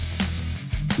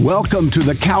Welcome to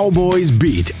the Cowboys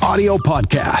Beat Audio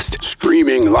Podcast,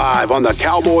 streaming live on the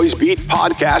Cowboys Beat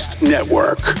Podcast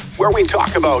Network, where we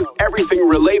talk about everything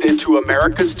related to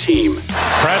America's team.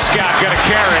 Prescott going to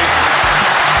carry.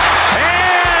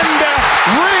 And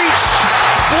reach,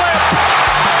 flip,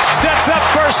 sets up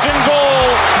first and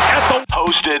goal at the...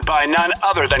 Hosted by none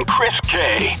other than Chris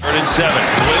K. 3rd and 7,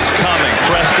 blitz coming,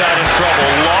 Prescott in trouble,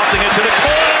 lofting it to the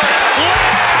corner.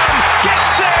 Lamb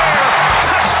gets there,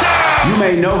 touchdown! You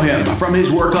may know him from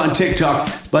his work on TikTok,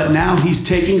 but now he's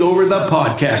taking over the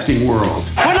podcasting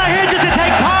world. We're not here just to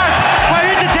take part, we're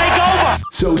here to take over!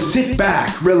 So sit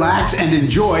back, relax, and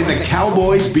enjoy the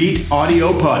Cowboys Beat Audio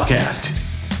Podcast.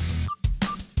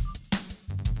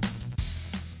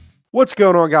 What's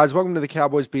going on, guys? Welcome to the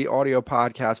Cowboys Beat Audio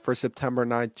Podcast for September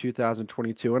 9th,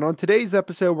 2022. And on today's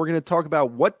episode, we're going to talk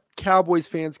about what Cowboys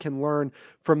fans can learn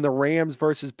from the Rams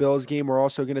versus Bills game. We're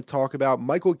also going to talk about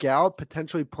Michael Gallup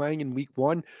potentially playing in week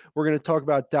 1. We're going to talk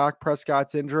about Dak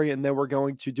Prescott's injury, and then we're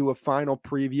going to do a final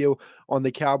preview on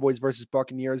the Cowboys versus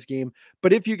Buccaneers game.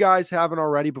 But if you guys haven't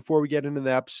already, before we get into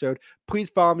the episode, please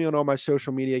follow me on all my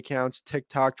social media accounts,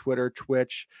 TikTok, Twitter,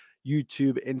 Twitch,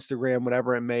 YouTube, Instagram,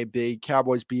 whatever it may be.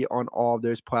 Cowboys Beat on all of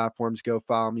those platforms. Go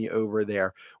follow me over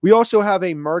there. We also have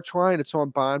a merch line. It's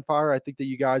on Bonfire. I think that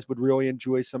you guys would really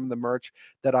enjoy some of the merch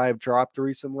that I have dropped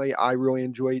recently. I really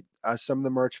enjoyed some of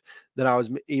the merch that I was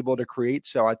able to create,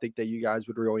 so I think that you guys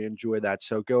would really enjoy that.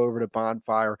 So go over to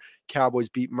Bonfire, Cowboys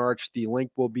Beat merch. The link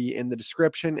will be in the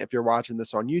description if you're watching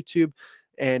this on YouTube.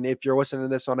 And if you're listening to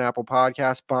this on Apple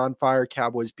Podcasts, Bonfire,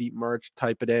 Cowboys Beat merch,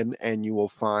 type it in and you will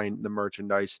find the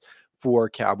merchandise for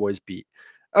Cowboys Beat.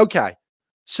 Okay,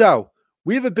 so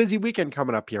we have a busy weekend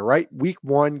coming up here, right? Week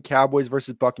 1, Cowboys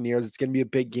versus Buccaneers. It's going to be a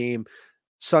big game.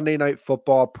 Sunday night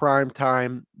football, prime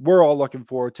time. We're all looking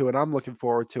forward to it. I'm looking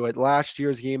forward to it. Last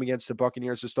year's game against the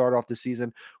Buccaneers to start off the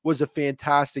season was a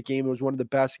fantastic game. It was one of the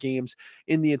best games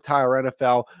in the entire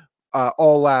NFL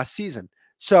all last season.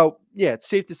 So, yeah, it's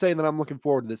safe to say that I'm looking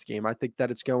forward to this game. I think that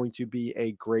it's going to be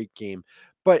a great game.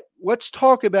 But let's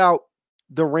talk about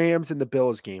the Rams and the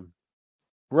Bills game,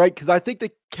 right? Because I think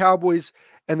the Cowboys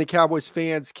and the Cowboys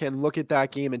fans can look at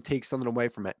that game and take something away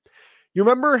from it. You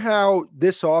remember how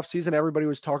this offseason everybody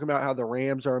was talking about how the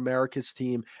Rams are America's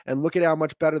team, and look at how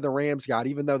much better the Rams got,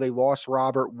 even though they lost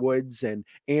Robert Woods and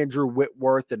Andrew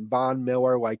Whitworth and Von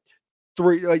Miller,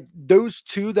 those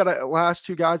last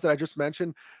two guys that I just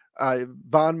mentioned.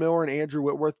 Von Miller and Andrew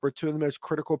Whitworth were two of the most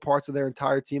critical parts of their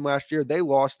entire team last year. They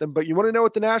lost them, but you want to know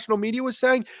what the national media was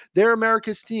saying? They're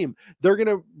America's team. They're going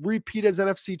to repeat as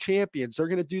NFC champions. They're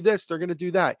going to do this. They're going to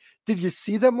do that. Did you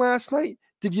see them last night?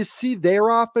 Did you see their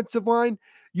offensive line?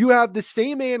 You have the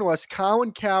same analysts,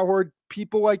 Colin Cowherd,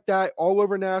 people like that all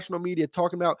over national media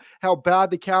talking about how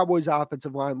bad the Cowboys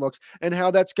offensive line looks and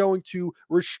how that's going to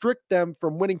restrict them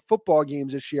from winning football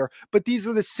games this year. But these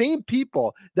are the same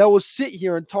people that will sit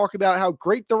here and talk about how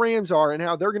great the Rams are and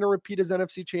how they're going to repeat as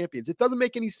NFC champions. It doesn't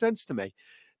make any sense to me.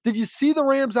 Did you see the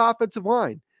Rams offensive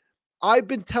line? I've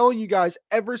been telling you guys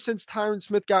ever since Tyron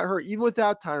Smith got hurt, even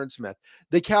without Tyron Smith,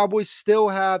 the Cowboys still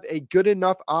have a good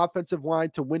enough offensive line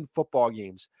to win football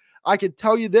games. I can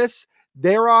tell you this,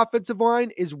 their offensive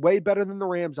line is way better than the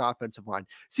Rams offensive line.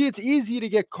 See, it's easy to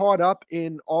get caught up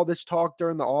in all this talk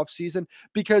during the offseason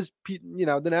because,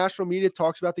 the national media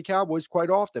talks about the Cowboys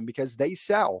quite often because they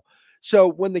sell. So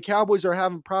when the Cowboys are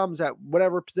having problems at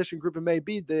whatever position group it may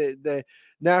be, the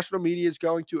national media is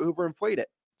going to overinflate it.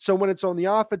 So when it's on the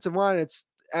offensive line, it's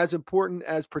as important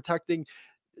as protecting,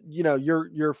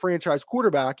 your franchise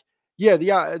quarterback. Yeah,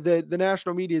 the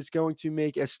national media is going to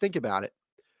make a stink about it.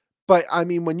 But, I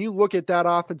mean, when you look at that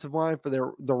offensive line for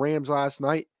the Rams last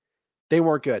night, they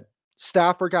weren't good.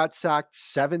 Stafford got sacked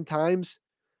 7 times.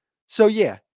 So,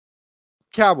 yeah,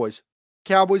 Cowboys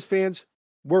fans,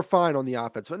 we're fine on the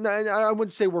offense. I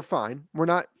wouldn't say we're fine. We're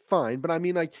not fine. But, I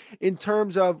mean, in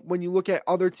terms of when you look at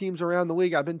other teams around the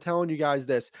league, I've been telling you guys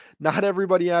this. Not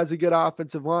everybody has a good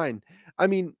offensive line. I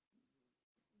mean,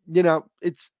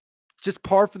 it's just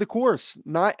par for the course.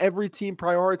 Not every team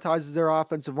prioritizes their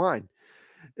offensive line.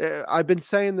 I've been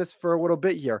saying this for a little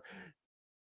bit here.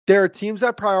 There are teams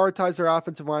that prioritize their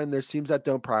offensive line, and there's teams that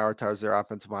don't prioritize their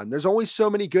offensive line. There's only so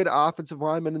many good offensive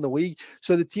linemen in the league,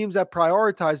 so the teams that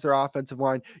prioritize their offensive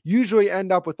line usually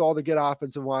end up with all the good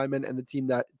offensive linemen, and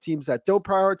the teams that don't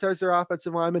prioritize their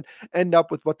offensive linemen end up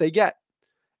with what they get.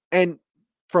 And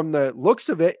from the looks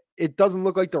of it, it doesn't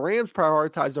look like the Rams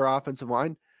prioritize their offensive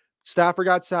line. Stafford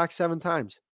got sacked 7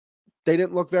 times. They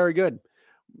didn't look very good.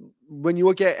 When you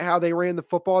look at how they ran the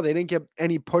football, they didn't get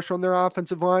any push on their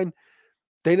offensive line.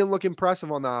 They didn't look impressive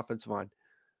on the offensive line.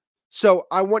 So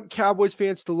I want Cowboys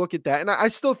fans to look at that. And I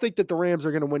still think that the Rams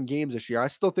are going to win games this year. I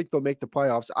still think they'll make the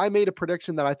playoffs. I made a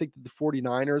prediction that I think that the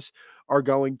 49ers are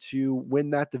going to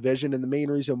win that division. And the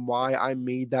main reason why I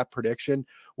made that prediction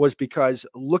was because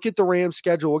look at the Rams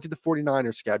schedule, look at the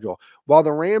 49ers schedule. While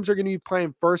the Rams are going to be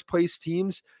playing first place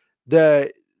teams, the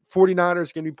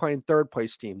 49ers are going to be playing third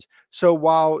place teams. So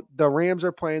while the Rams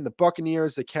are playing the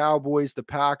Buccaneers, the Cowboys, the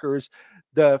Packers,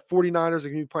 the 49ers are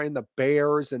going to be playing the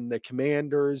Bears and the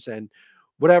Commanders and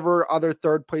whatever other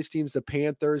third place teams, the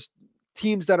Panthers,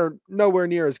 teams that are nowhere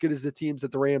near as good as the teams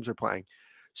that the Rams are playing.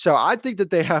 So I think that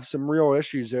they have some real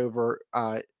issues over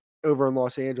in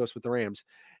Los Angeles with the Rams.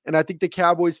 And I think the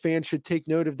Cowboys fans should take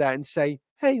note of that and say,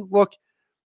 hey, look,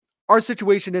 our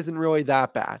situation isn't really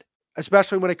that bad,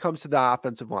 especially when it comes to the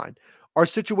offensive line. Our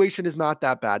situation is not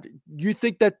that bad. You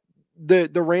think that the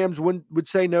Rams would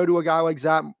say no to a guy like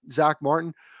Zach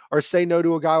Martin or say no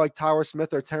to a guy like Tyler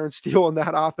Smith or Terrence Steele on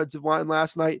that offensive line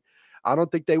last night? I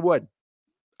don't think they would.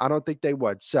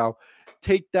 So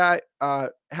take that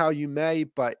how you may,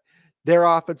 but their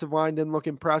offensive line didn't look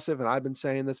impressive, and I've been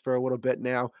saying this for a little bit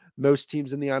now. Most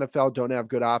teams in the NFL don't have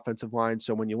good offensive lines.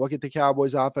 So when you look at the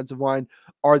Cowboys' offensive line,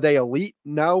 are they elite?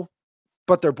 No,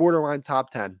 but they're borderline top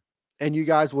 10. And you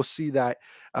guys will see that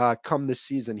come this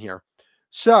season here.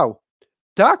 So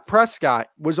Dak Prescott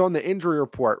was on the injury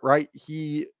report, right?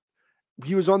 He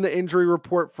was on the injury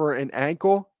report for an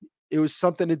ankle. It was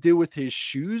something to do with his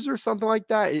shoes or something like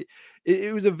that.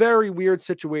 It was a very weird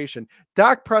situation.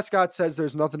 Dak Prescott says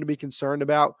there's nothing to be concerned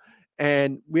about.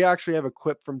 And we actually have a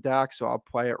clip from Dak, so I'll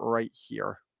play it right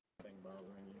here.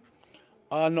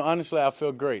 No, honestly, I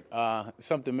feel great.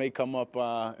 Something may come up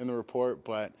in the report,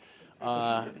 but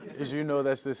as you know,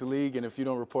 that's this league, and if you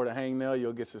don't report a hangnail,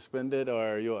 you'll get suspended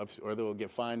or they'll get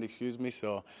fined.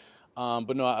 So,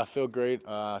 but no, I feel great.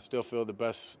 I still feel the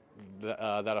best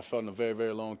that I felt in a very,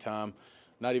 very long time.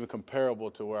 Not even comparable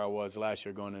to where I was last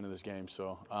year going into this game.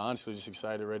 So, honestly, just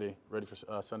excited, ready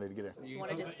for Sunday to get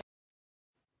in.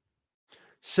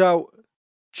 So,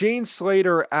 Jane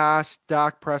Slater asked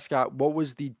Dak Prescott what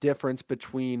was the difference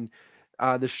between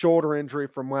the shoulder injury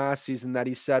from last season that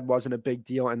he said wasn't a big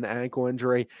deal and the ankle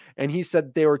injury. And he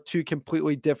said they were two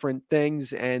completely different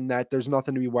things and that there's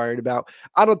nothing to be worried about.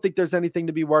 I don't think there's anything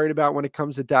to be worried about when it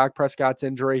comes to Dak Prescott's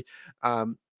injury.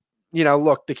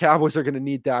 Look, the Cowboys are going to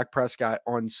need Dak Prescott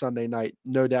on Sunday night,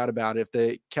 no doubt about it. If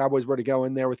the Cowboys were to go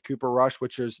in there with Cooper Rush,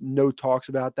 which there's no talks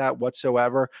about that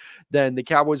whatsoever, then the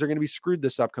Cowboys are going to be screwed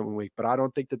this upcoming week. But I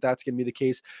don't think that that's going to be the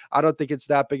case. I don't think it's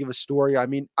that big of a story. I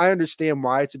mean, I understand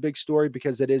why it's a big story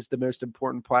because it is the most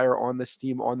important player on this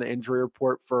team on the injury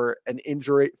report for an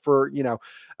injury for,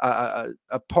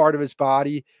 a part of his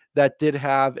body that did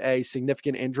have a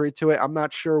significant injury to it. I'm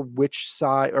not sure which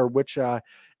side or which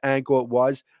ankle it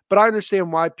was, but I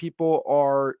understand why people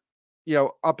are,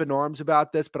 up in arms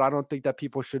about this, but I don't think that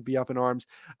people should be up in arms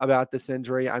about this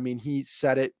injury. I mean, he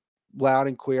said it loud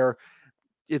and clear.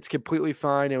 It's completely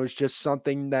fine. It was just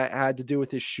something that had to do with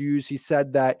his shoes. He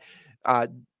said that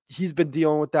he's been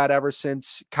dealing with that ever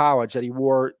since college, that he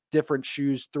wore different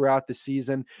shoes throughout the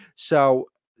season. So,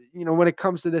 when it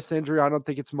comes to this injury, I don't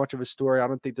think it's much of a story. I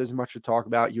don't think there's much to talk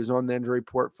about. He was on the injury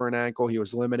report for an ankle. He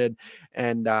was limited.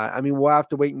 And, we'll have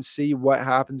to wait and see what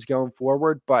happens going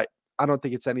forward, but I don't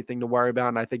think it's anything to worry about.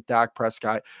 And I think Dak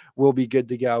Prescott will be good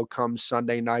to go come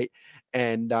Sunday night.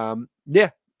 And, I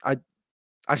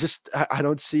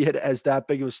don't see it as that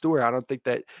big of a story. I don't think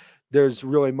that there's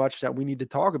really much that we need to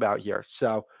talk about here.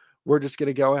 So we're just going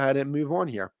to go ahead and move on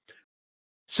here.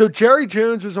 So Jerry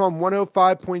Jones was on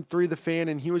 105.3 The Fan,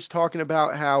 and he was talking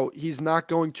about how he's not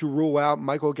going to rule out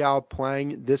Michael Gallup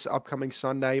playing this upcoming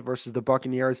Sunday versus the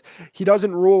Buccaneers. He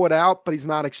doesn't rule it out, but he's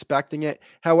not expecting it.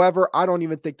 However, I don't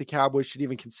even think the Cowboys should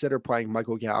even consider playing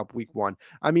Michael Gallup week 1.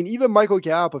 I mean, even Michael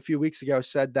Gallup a few weeks ago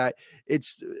said that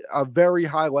it's a very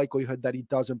high likelihood that he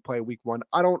doesn't play week 1.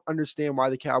 I don't understand why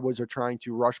the Cowboys are trying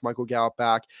to rush Michael Gallup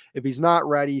back. If he's not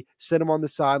ready, sit him on the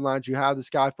sidelines. You have this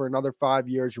guy for another 5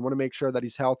 years. You want to make sure that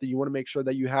he's healthy. You want to make sure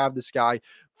that you have this guy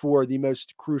for the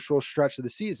most crucial stretch of the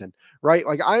season, right?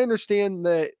 Like, I understand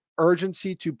the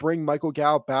urgency to bring Michael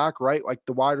Gallup back, right? Like,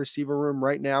 the wide receiver room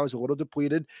right now is a little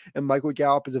depleted, and Michael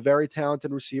Gallup is a very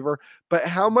talented receiver. But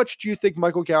how much do you think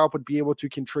Michael Gallup would be able to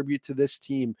contribute to this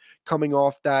team coming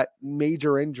off that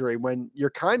major injury when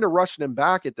you're kind of rushing him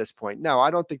back at this point? No,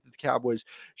 I don't think that the Cowboys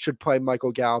should play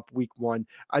Michael Gallup week 1.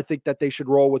 I think that they should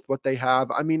roll with what they have.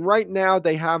 I mean, right now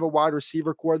they have a wide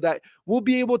receiver core that will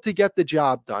be able to get the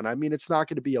job done. I mean, it's not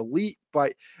going to be elite,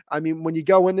 but I mean, when you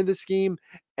go into this game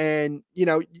And,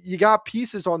 you got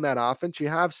pieces on that offense. You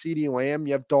have CeeDee Lamb,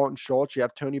 you have Dalton Schultz, you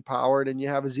have Tony Pollard, and you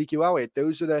have Ezekiel Elliott.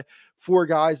 Those are the four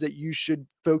guys that you should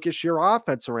focus your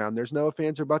offense around. There's no ifs,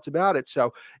 ands, or buts about it.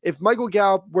 So if Michael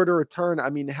Gallup were to return, I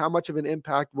mean, how much of an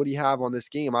impact would he have on this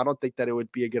game? I don't think that it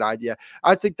would be a good idea.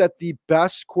 I think that the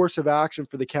best course of action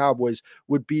for the Cowboys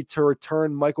would be to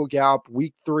return Michael Gallup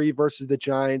week 3 versus the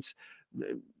Giants.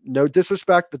 No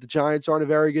disrespect, but the Giants aren't a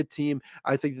very good team.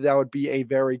 I think that would be a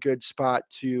very good spot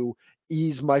to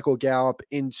ease Michael Gallup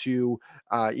into,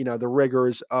 the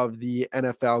rigors of the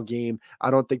NFL game.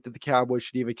 I don't think that the Cowboys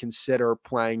should even consider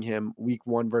playing him week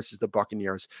 1 versus the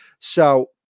Buccaneers. So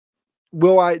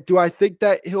do I think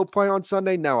that he'll play on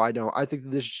Sunday? No, I don't. I think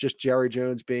that this is just Jerry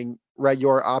Jones being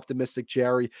regular, optimistic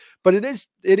Jerry. But it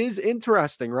is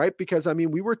interesting, right? Because, I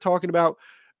mean, we were talking about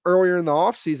earlier in the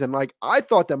offseason, like I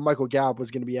thought that Michael Gallup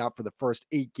was going to be out for the first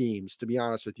 8 games, to be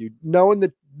honest with you, knowing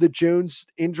the Jones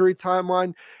injury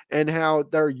timeline and how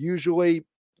they're usually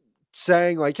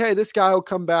saying like, hey, this guy will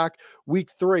come back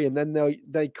week 3 and then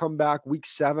they come back week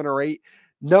 7 or 8.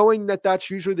 Knowing that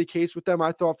that's usually the case with them,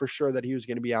 I thought for sure that he was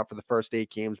going to be out for the first 8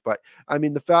 games. But I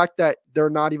mean, the fact that they're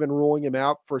not even ruling him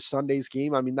out for Sunday's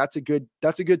game, I mean, that's a good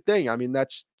thing. I mean,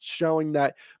 that's showing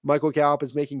that Michael Gallup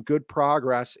is making good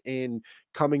progress in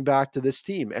coming back to this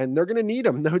team, and they're going to need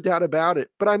him, no doubt about it.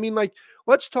 But I mean, like,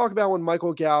 let's talk about when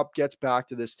Michael Gallup gets back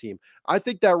to this team. I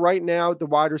think that right now the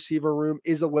wide receiver room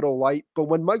is a little light, but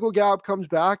when Michael Gallup comes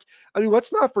back, I mean,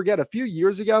 let's not forget a few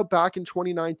years ago, back in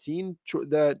 2019,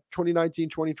 the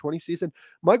 2019-2020 season,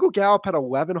 Michael Gallup had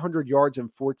 1,100 yards in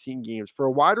 14 games. For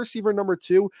a wide receiver number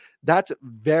 2, that's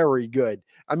very good.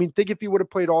 I mean, think if he would have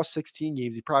played all 16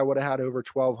 games, he probably would have had over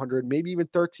 1,200, maybe even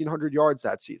 1,300 yards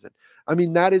that season. I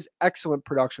mean, that is excellent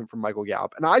production from Michael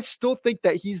Gallup. And I still think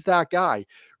that he's that guy,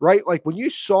 right? Like when you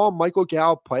saw Michael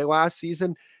Gallup play last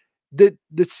season, the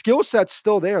skill set's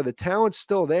still there. The talent's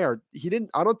still there.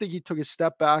 I don't think he took a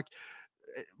step back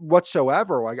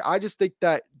whatsoever. Like, I just think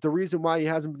that the reason why he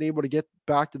hasn't been able to get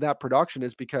back to that production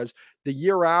is because the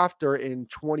year after in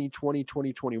 2020,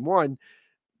 2021,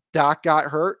 Dak got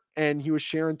hurt and he was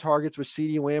sharing targets with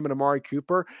CeeDee Lamb and Amari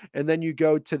Cooper. And then you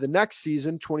go to the next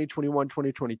season, 2021,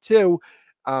 2022.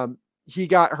 He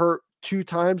got hurt 2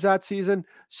 times that season.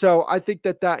 So I think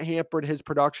that hampered his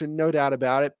production, no doubt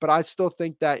about it. But I still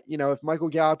think that, if Michael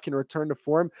Gallup can return to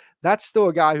form, that's still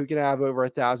a guy who can have over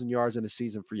 1,000 yards in a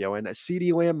season for you. And a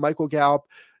CeeDee Lamb, Michael Gallup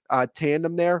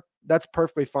tandem there, that's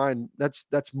perfectly fine. That's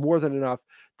more than enough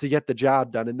to get the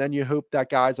job done. And then you hope that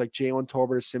guys like Jalen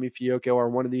Tolbert or Simi Fioco or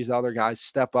one of these other guys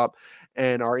step up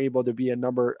and are able to be a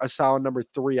solid number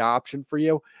 3 option for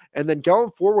you. And then going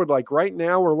forward, like right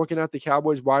now, we're looking at the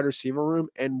Cowboys wide receiver room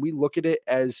and we look at it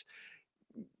as,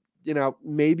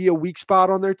 maybe a weak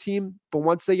spot on their team. But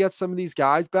once they get some of these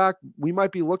guys back, we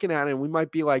might be looking at it and we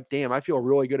might be like, damn, I feel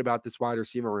really good about this wide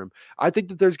receiver room. I think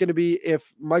that there's going to be,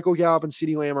 if Michael Gallup and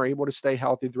CeeDee Lamb are able to stay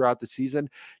healthy throughout the season,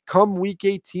 come week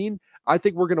 18, I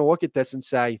think we're going to look at this and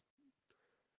say,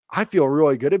 I feel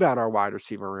really good about our wide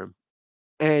receiver room.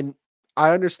 And I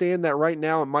understand that right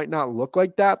now it might not look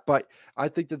like that, but I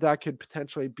think that could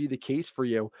potentially be the case for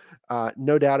you.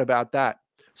 No doubt about that.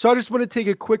 So I just want to take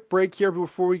a quick break here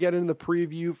before we get into the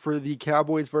preview for the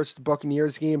Cowboys versus the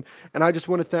Buccaneers game. And I just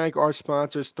want to thank our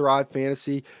sponsors, Thrive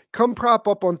Fantasy. Come prop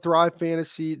up on Thrive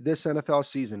Fantasy this NFL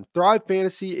season. Thrive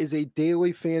Fantasy is a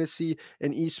daily fantasy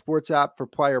and esports app for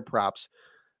player props.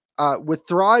 With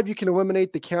Thrive, you can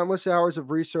eliminate the countless hours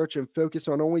of research and focus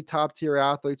on only top-tier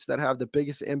athletes that have the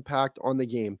biggest impact on the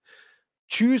game.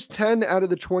 Choose 10 out of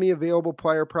the 20 available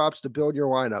player props to build your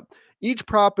lineup. Each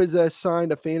prop is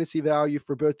assigned a fantasy value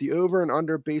for both the over and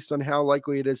under based on how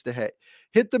likely it is to hit.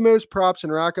 Hit the most props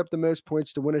and rack up the most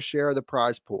points to win a share of the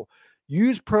prize pool.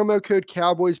 Use promo code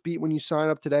CowboysBeat when you sign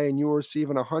up today and you will receive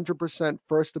an 100%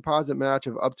 first deposit match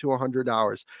of up to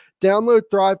 $100. Download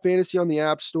Thrive Fantasy on the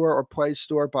App Store or Play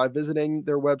Store by visiting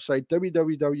their website,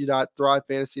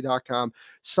 www.thrivefantasy.com.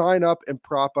 Sign up and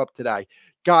prop up today.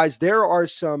 Guys, there are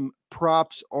some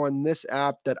props on this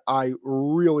app that I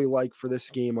really like for this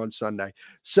game on Sunday.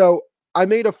 So I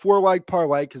made a 4-leg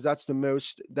parlay because that's the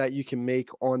most that you can make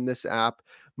on this app.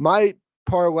 My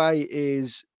parlay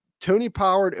is Tony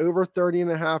Pollard over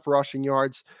 30.5 rushing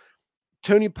yards,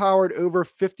 Tony Pollard over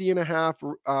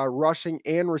 50.5 rushing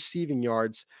and receiving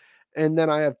yards. And then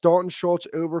I have Dalton Schultz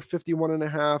over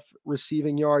 51.5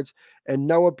 receiving yards and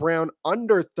Noah Brown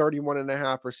under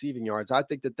 31.5 receiving yards. I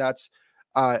think that's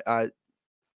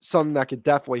something that could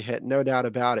definitely hit, no doubt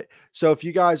about it. So if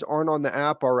you guys aren't on the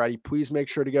app already, please make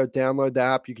sure to go download the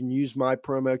app. You can use my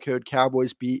promo code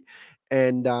Cowboys Beat.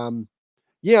 And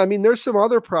yeah, I mean, there's some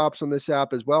other props on this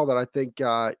app as well that I think,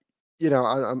 I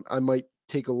might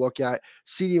take a look at.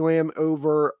 CeeDee Lamb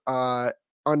over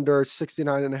under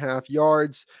 69.5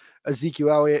 yards. Ezekiel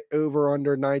Elliott over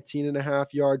under 19.5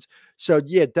 yards. So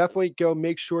yeah, definitely go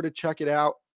make sure to check it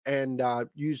out and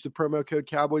use the promo code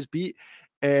Cowboys Beat.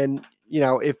 And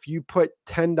if you put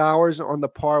 $10 on the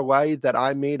parlay that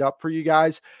I made up for you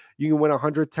guys, you can win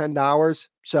 $110.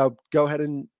 So go ahead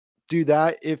and do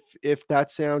that if that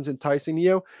sounds enticing to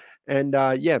you. And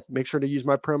make sure to use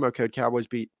my promo code Cowboys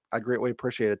Beat. I'd greatly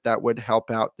appreciate it. That would help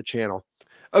out the channel.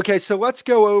 Okay, so let's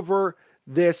go over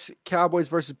this Cowboys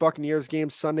versus Buccaneers game,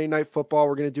 Sunday Night Football.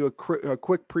 We're going to do a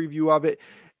quick preview of it.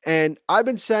 And I've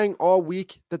been saying all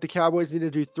week that the Cowboys need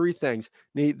to do three things.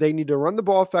 They need to run the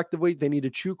ball effectively, they need to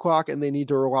chew clock, and they need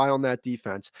to rely on that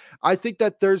defense. I think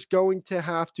that there's going to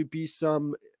have to be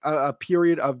a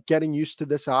period of getting used to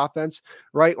this offense,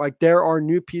 right? Like there are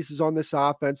new pieces on this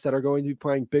offense that are going to be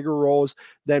playing bigger roles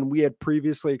than we had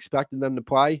previously expected them to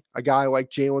play. A guy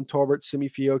like Jalen Tolbert, Simi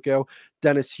Fioco,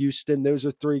 Dennis Houston, those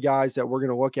are three guys that we're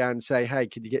going to look at and say, hey,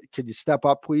 could you step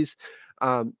up, please?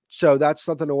 So that's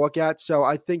something to look at. So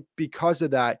I think because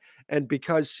of that, and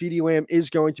because CeeDee Lamb is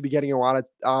going to be getting a lot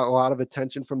of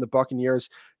attention from the Buccaneers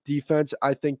defense,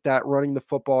 I think that running the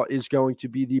football is going to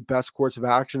be the best course of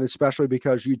action, especially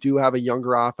because you do have a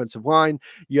younger offensive line.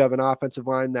 You have an offensive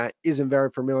line that isn't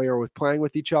very familiar with playing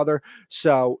with each other.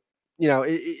 So,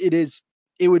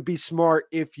 it would be smart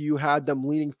if you had them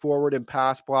leaning forward and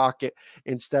pass block it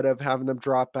instead of having them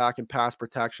drop back and pass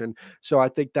protection. So I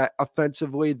think that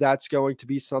offensively, that's going to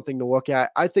be something to look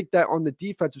at. I think that on the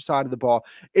defensive side of the ball,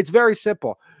 it's very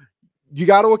simple. You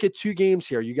got to look at two games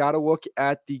here. You got to look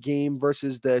at the game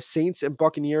versus the Saints and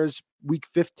Buccaneers week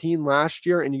 15 last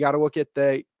year, and you got to look at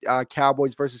the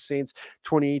Cowboys versus Saints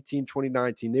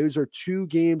 2018-2019. Those are two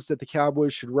games that the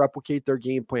Cowboys should replicate their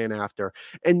game plan after.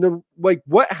 And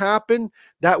what happened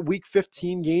that week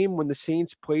 15 game when the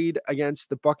Saints played against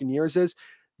the Buccaneers is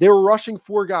they were rushing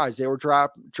four guys. They were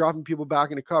dropping people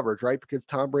back into coverage, right? Because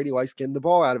Tom Brady likes getting the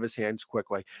ball out of his hands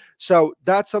quickly. So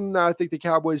that's something that I think the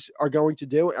Cowboys are going to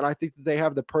do. And I think that they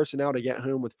have the personnel to get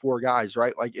home with four guys,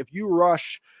 right? Like if you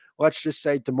rush, let's just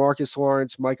say DeMarcus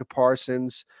Lawrence, Micah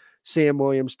Parsons, Sam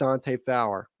Williams, Dante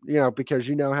Fowler, because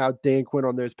how Dan Quinn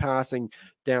on those passing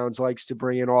downs likes to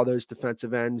bring in all those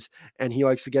defensive ends, and he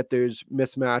likes to get those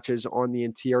mismatches on the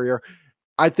interior.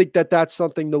 I think that that's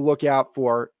something to look out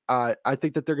for. I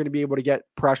think that they're going to be able to get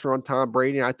pressure on Tom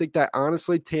Brady. And I think that,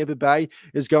 honestly, Tampa Bay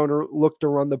is going to look to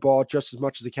run the ball just as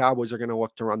much as the Cowboys are going to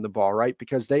look to run the ball, right?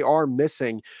 Because they are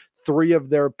missing three of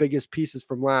their biggest pieces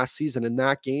from last season in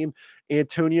that game.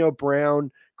 Antonio Brown,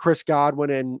 Chris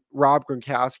Godwin, and Rob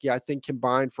Gronkowski, I think,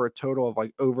 combined for a total of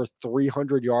over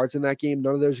 300 yards in that game.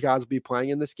 None of those guys will be playing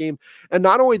in this game. And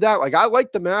not only that, I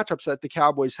like the matchups that the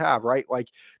Cowboys have, right? Like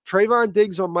Trayvon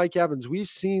Diggs on Mike Evans. We've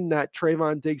seen that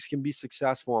Trayvon Diggs can be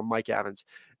successful on Mike Evans.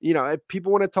 If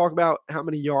people want to talk about how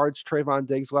many yards Trayvon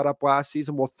Diggs let up last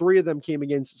season, well, 3 of them came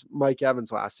against Mike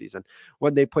Evans last season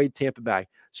when they played Tampa Bay.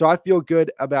 So I feel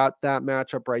good about that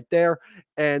matchup right there.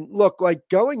 And look,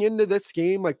 going into this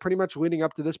game, pretty much leading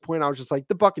up to this point, I was just like,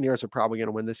 the Buccaneers are probably going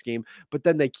to win this game. But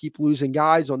then they keep losing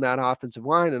guys on that offensive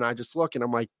line. And I just look and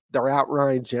I'm like, they're out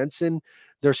Ryan Jensen.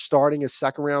 They're starting a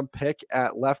second-round pick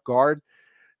at left guard.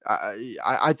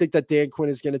 I think that Dan Quinn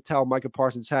is going to tell Micah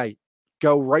Parsons, hey,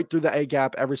 go right through the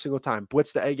A-gap every single time.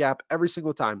 Blitz the A-gap every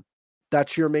single time.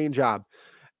 That's your main job.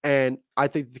 And I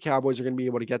think the Cowboys are going to be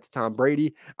able to get to Tom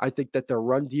Brady. I think that their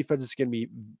run defense is going to be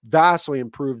vastly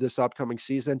improved this upcoming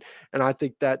season. And I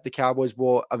think that the Cowboys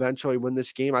will eventually win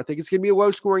this game. I think it's going to be a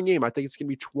low-scoring game. I think it's going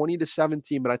to be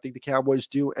 20-17, but I think the Cowboys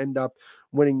do end up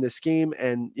winning this game.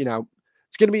 And,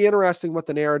 it's going to be interesting what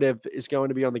the narrative is going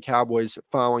to be on the Cowboys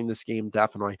following this game,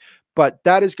 definitely. But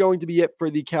that is going to be it for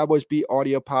the Cowboys Beat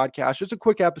Audio Podcast. Just a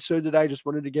quick episode today. Just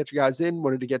wanted to get you guys in,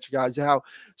 wanted to get you guys out.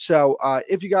 So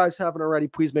if you guys haven't already,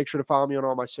 please make sure to follow me on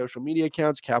all my social media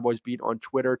accounts, Cowboys Beat on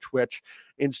Twitter, Twitch,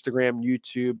 Instagram,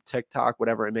 YouTube, TikTok,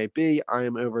 whatever it may be. I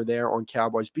am over there on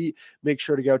Cowboys Beat. Make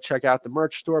sure to go check out the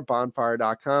merch store,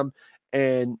 bonfire.com.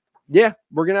 And yeah,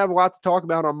 we're going to have a lot to talk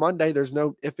about on Monday. There's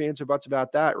no ifs, ands, or buts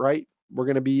about that, right? We're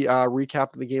going to be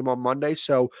recapping the game on Monday.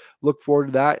 So look forward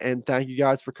to that. And thank you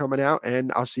guys for coming out.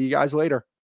 And I'll see you guys later.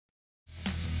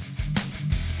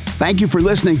 Thank you for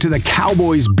listening to the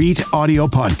Cowboys Beat Audio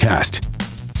Podcast.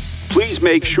 Please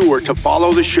make sure to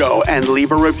follow the show and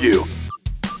leave a review.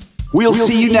 We'll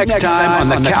see you next time on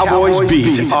the Cowboys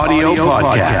Beat Audio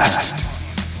Podcast.